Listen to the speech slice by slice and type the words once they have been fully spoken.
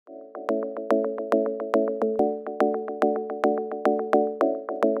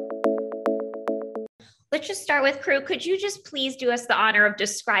let's just start with Krew. Could you just please do us the honor of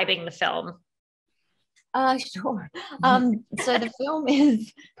describing the film? Sure. So the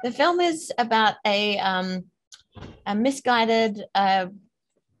film is about a misguided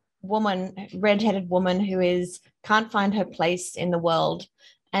redheaded woman who can't find her place in the world,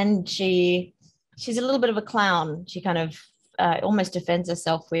 and she's a little bit of a clown. She kind of almost defends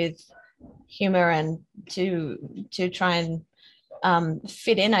herself with humor and to try and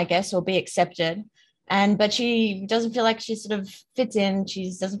fit in, I guess, or be accepted. But she doesn't feel like she sort of fits in.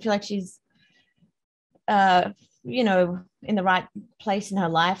 She doesn't feel like she's in the right place in her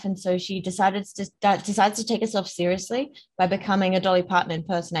life. And so she decides to take herself seriously by becoming a Dolly Parton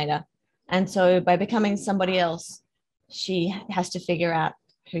impersonator. And so by becoming somebody else, she has to figure out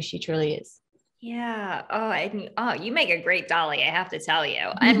who she truly is. Yeah. You make a great Dolly, I have to tell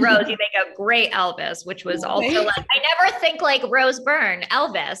you. And Rose, you make a great Elvis, which was also like, I never think like Rose Byrne,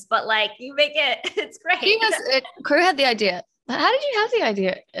 Elvis, but like you make it's great. Krew had the idea. How did you have the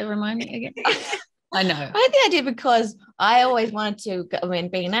idea? Remind me again. I know. I had the idea because I always wanted to,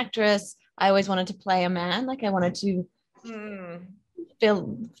 being an actress, I always wanted to play a man. Like I wanted to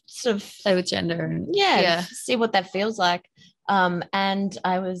feel sort of play with gender and see what that feels like. And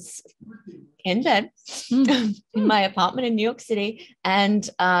I was in bed in my apartment in New York City, and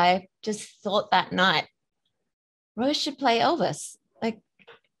I just thought that night, Rose should play Elvis. Like,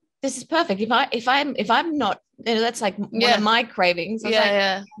 this is perfect. If I'm not, that's like one of my cravings.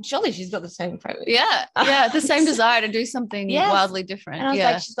 Surely she's got the same cravings. The same desire to do something wildly different. And I was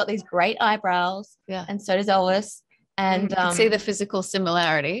like, she's got these great eyebrows, and so does Elvis. And you can see the physical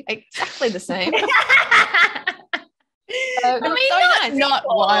similarity. Exactly the same. Not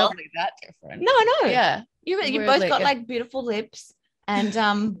wildly that different. No. Yeah. You both got like beautiful lips. And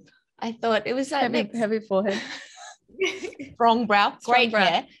I thought it was heavy forehead. Strong brow, great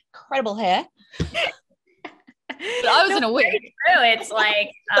hair, incredible hair. But I was in a wig. It's like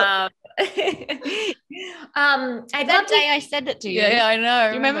that day I said it to you. Yeah, I know.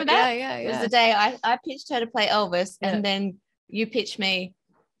 You remember that? Yeah. It was the day I pitched her to play Elvis, and then you pitched me,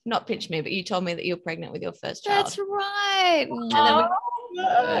 not pitched me, but you told me that you were pregnant with your first child. That's right.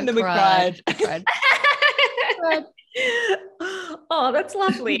 And then we cried. Oh, that's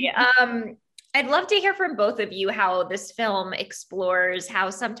lovely. I'd love to hear from both of you how this film explores how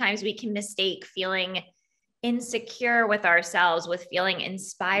sometimes we can mistake feeling insecure with ourselves with feeling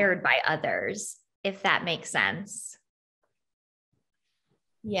inspired by others, if that makes sense.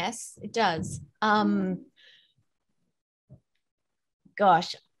 Yes, it does.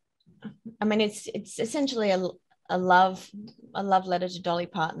 Gosh, I mean, it's essentially a love letter to Dolly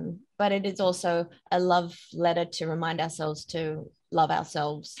Parton, but it is also a love letter to remind ourselves to love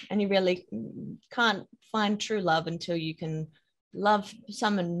ourselves. And you really can't find true love until you can love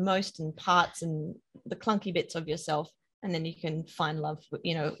some and most and parts and the clunky bits of yourself, and then you can find love,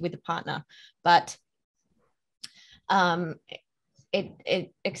 with a partner. But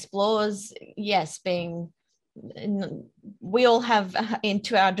it explores, being. We all have,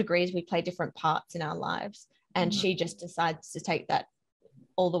 to our degrees, we play different parts in our lives, and she just decides to take that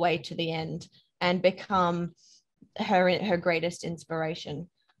all the way to the end and become her greatest inspiration.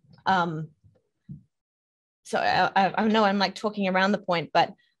 So I know I'm like talking around the point,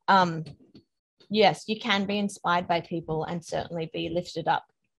 but yes, you can be inspired by people and certainly be lifted up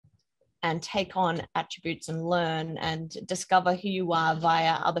and take on attributes and learn and discover who you are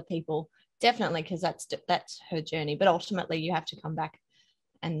via other people. Definitely, because that's her journey. But ultimately, you have to come back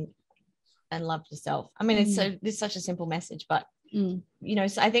and love yourself. I mean, it's such a simple message, but so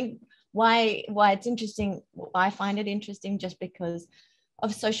I think why it's interesting. I find it interesting just because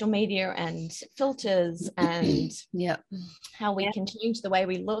of social media and filters and how we can change the way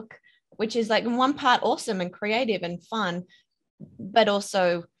we look, which is like in one part awesome and creative and fun, but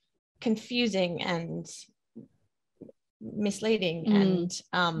also confusing and misleading. And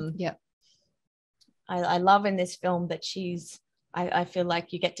I love in this film that I feel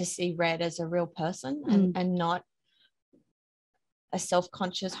like you get to see Red as a real person and not a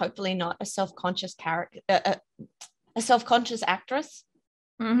self-conscious, hopefully not a self-conscious character, a self-conscious actress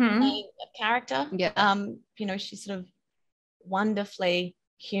playing a character. She's sort of wonderfully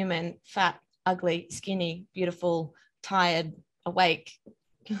human, fat, ugly, skinny, beautiful, tired, awake,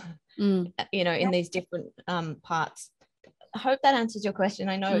 in these different parts. I hope that answers your question.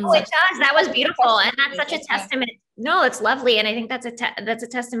 I know it does. That was beautiful, and that's such a testament. No, it's lovely, and I think that's a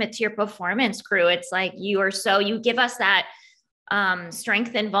testament to your performance, Krew. It's like you give us that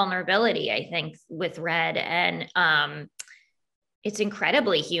strength and vulnerability, I think, with Red, and it's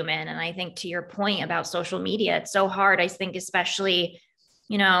incredibly human. And I think to your point about social media, it's so hard. I think especially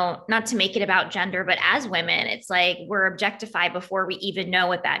you know, not to make it about gender, but as women, it's like we're objectified before we even know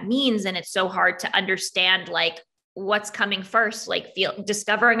what that means. And it's so hard to understand like what's coming first, like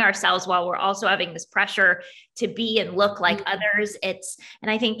discovering ourselves while we're also having this pressure to be and look like others. And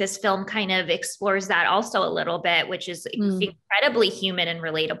I think this film kind of explores that also a little bit, which is incredibly human and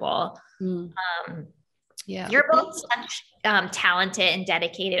relatable. Yeah. You're both such talented and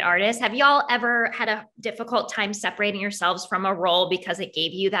dedicated artists. Have y'all ever had a difficult time separating yourselves from a role because it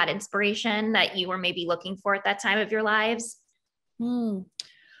gave you that inspiration that you were maybe looking for at that time of your lives?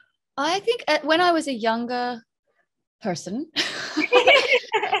 I think when I was a younger person,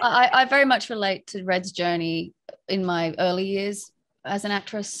 I very much relate to Red's journey in my early years as an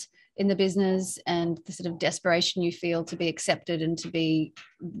actress in the business, and the sort of desperation you feel to be accepted and to be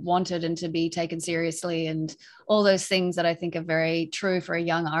wanted and to be taken seriously, and all those things that I think are very true for a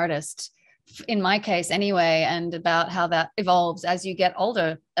young artist, in my case anyway, and about how that evolves as you get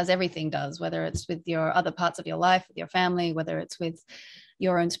older, as everything does, whether it's with your other parts of your life, with your family, whether it's with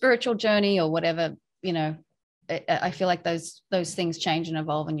your own spiritual journey or whatever, you know. I feel like those things change and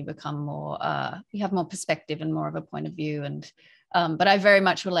evolve, and you become more, you have more perspective and more of a point of view. And but I very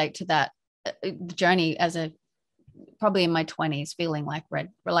much relate to that journey as probably in my 20s, feeling like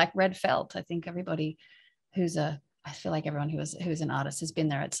Red felt. I think everybody I feel like everyone who's an artist has been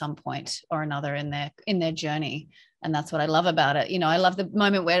there at some point or another in their journey. And that's what I love about it. You know, I love the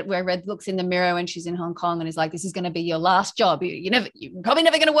moment where Red looks in the mirror when she's in Hong Kong and is like, this is going to be your last job. You're probably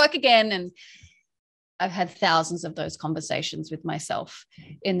never going to work again. And I've had thousands of those conversations with myself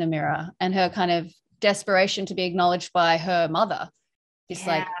in the mirror, and her kind of desperation to be acknowledged by her mother. It's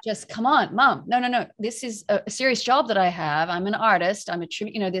like, just come on, mom. No. This is a serious job that I have. I'm an artist. I'm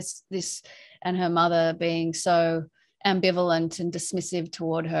this, and her mother being so ambivalent and dismissive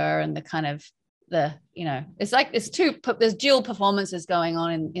toward her, and the kind of it's like there's dual performances going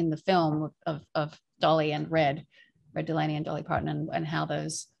on in the film of Dolly and Red Delaney and Dolly Parton, and how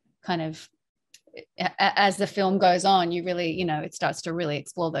those kind of, as the film goes on, you really, it starts to really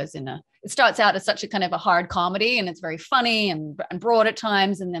explore those it starts out as such a kind of a hard comedy, and it's very funny and broad at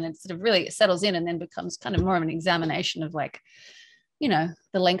times. And then it sort of really settles in and then becomes kind of more of an examination of like, the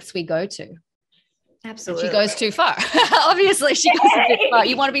lengths we go to. Absolutely. She goes too far. Obviously she goes too far.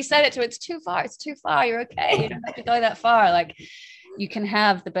 You want to be said it to, it's too far. You're okay. You don't have to go that far. Like, you can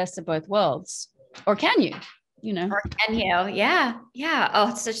have the best of both worlds, or can you? Or can you? Yeah. Oh,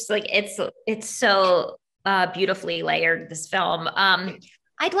 it's just like, it's so beautifully layered, this film.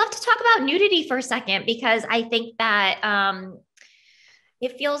 I'd love to talk about nudity for a second, because I think that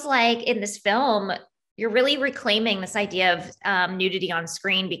it feels like in this film, you're really reclaiming this idea of nudity on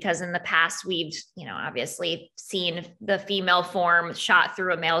screen, because in the past we've, obviously seen the female form shot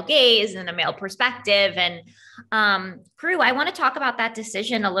through a male gaze and a male perspective. And Krew, I want to talk about that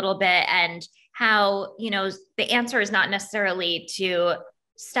decision a little bit, and how, the answer is not necessarily to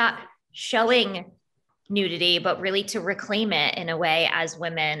stop showing nudity, but really to reclaim it in a way as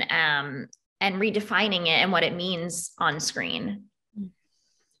women, and redefining it and what it means on screen.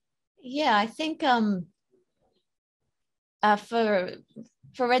 Yeah, I think for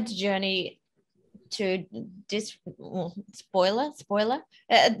Red's journey to spoiler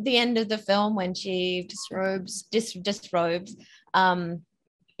at the end of the film, when she disrobes,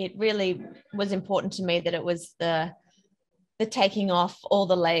 it really was important to me that it was the taking off all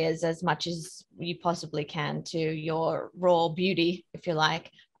the layers as much as you possibly can to your raw beauty, if you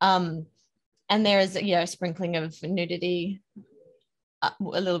like. And there is, a sprinkling of nudity, a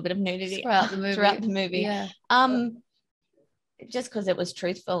little bit of nudity throughout the movie. Yeah. Just because it was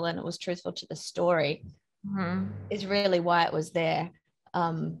truthful, and it was truthful to the story, is really why it was there.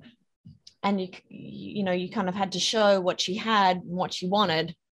 And you kind of had to show what she had and what she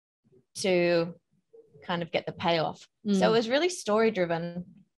wanted to kind of get the payoff. So it was really story driven.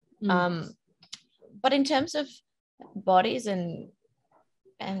 But in terms of bodies and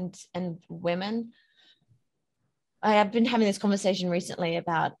women, I have been having this conversation recently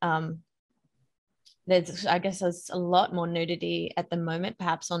about there's a lot more nudity at the moment,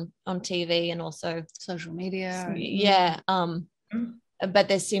 perhaps on TV and also social media. But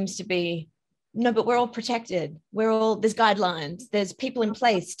there seems to be no, but we're all protected. There's guidelines. There's people in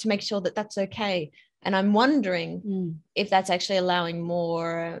place to make sure that that's okay. And I'm wondering if that's actually allowing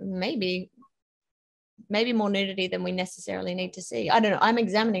more, maybe more nudity than we necessarily need to see. I don't know. I'm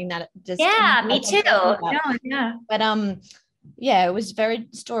examining that. Me too. Yeah. But it was very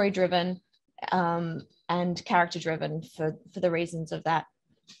story driven and character driven for the reasons of that.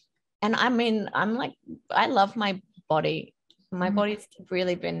 And I mean, I love my body. My body's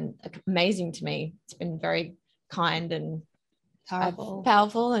really been amazing to me. It's been very kind and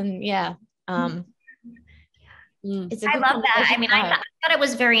powerful, and it's a I good love that. I conversation mean, to I have. thought it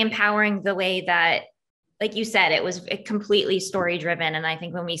was very empowering the way that, like you said, it was completely story driven. And I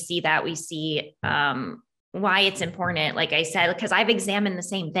think when we see that, we see why it's important. Like I said, because I've examined the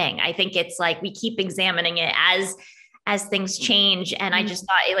same thing. I think it's like we keep examining it as things change. And I just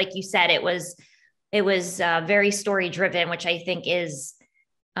thought, like you said, it was very story driven, which I think is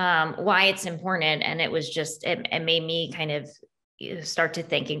why it's important. And it was just, it made me kind of start to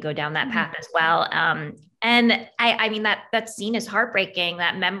think and go down that path as well. And I mean, that scene is heartbreaking.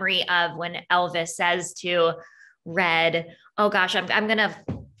 That memory of when Elvis says to Red, oh gosh, I'm going to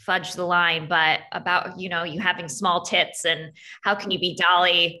fudge the line, but about, you having small tits and how can you be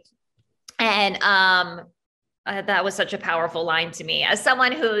Dolly? And that was such a powerful line to me as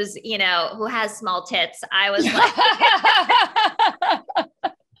someone who's, who has small tits. I was like,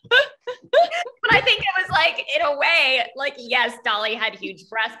 but I think it was like, in a way, like, yes, Dolly had huge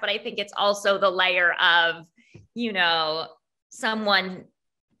breasts, but I think it's also the layer of, someone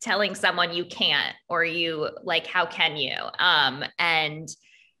telling someone you can't, or you like, how can you? And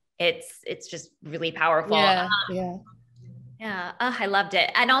it's just really powerful. Yeah. I loved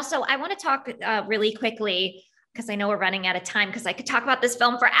it. And also I want to talk really quickly, because I know we're running out of time, because I could talk about this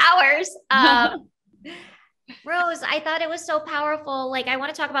film for hours. Rose, I thought it was so powerful. Like, I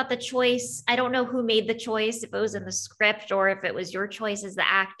want to talk about the choice. I don't know who made the choice, if it was in the script or if it was your choice as the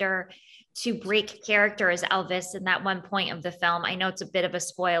actor to break character as Elvis in that one point of the film. I know it's a bit of a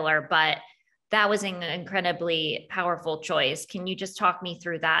spoiler, but that was an incredibly powerful choice. Can you just talk me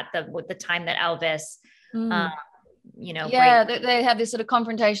through that? The time that Elvis, they have this sort of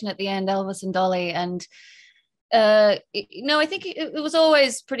confrontation at the end, Elvis and Dolly, and I think it was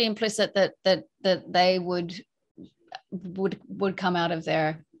always pretty implicit that they would come out of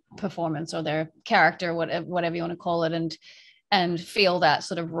their performance or their character, whatever you want to call it, and feel that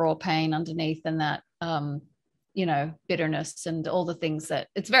sort of raw pain underneath, and that bitterness and all the things that,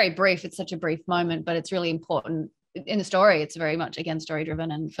 it's very brief. It's such a brief moment, but it's really important in the story. It's very much, again, story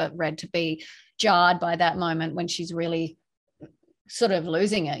driven, and for Red to be jarred by that moment when she's really sort of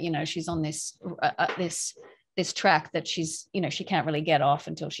losing it. She's on this track that she's, she can't really get off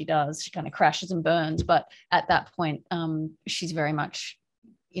until she does. She kind of crashes and burns. But at that point, she's very much,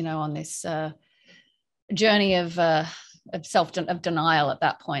 on this journey of denial at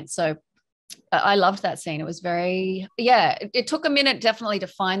that point. So I loved that scene. It was very, it took a minute definitely to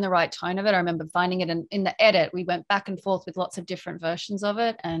find the right tone of it. I remember finding it in the edit. We went back and forth with lots of different versions of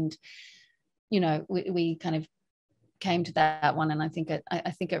it. And, we kind of came to that one. And I think it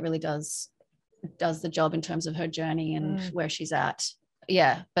really does the job in terms of her journey and where she's at.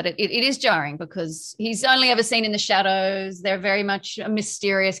 But it is jarring, because he's only ever seen in the shadows. They're very much a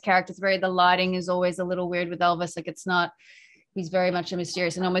mysterious character. The lighting is always a little weird with Elvis. Like, he's very much a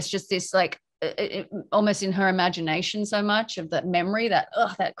mysterious, and almost just this, like, almost in her imagination so much of that memory, that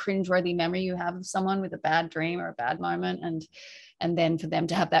cringeworthy memory you have of someone with a bad dream or a bad moment. And then for them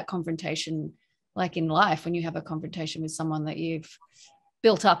to have that confrontation, like in life, when you have a confrontation with someone that you've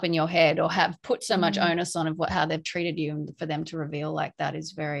built up in your head or have put so much onus on of how they've treated you, and for them to reveal like that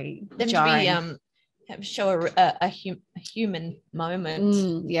is very jarring. Show a human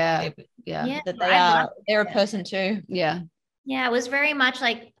moment. That they're a person too. Yeah, it was very much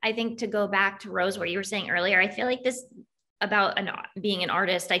like, I think, to go back to Rose, what you were saying earlier, I feel like this about being an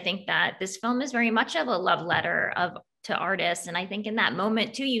artist, I think that this film is very much of a love letter to artists. And I think in that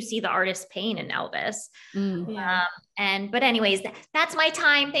moment too, you see the artist's pain in Elvis. But anyways, that's my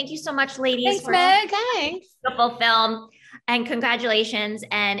time. Thank you so much, ladies. Thanks, Meg. Thanks. Beautiful film, and congratulations,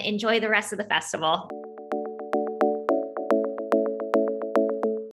 and enjoy the rest of the festival.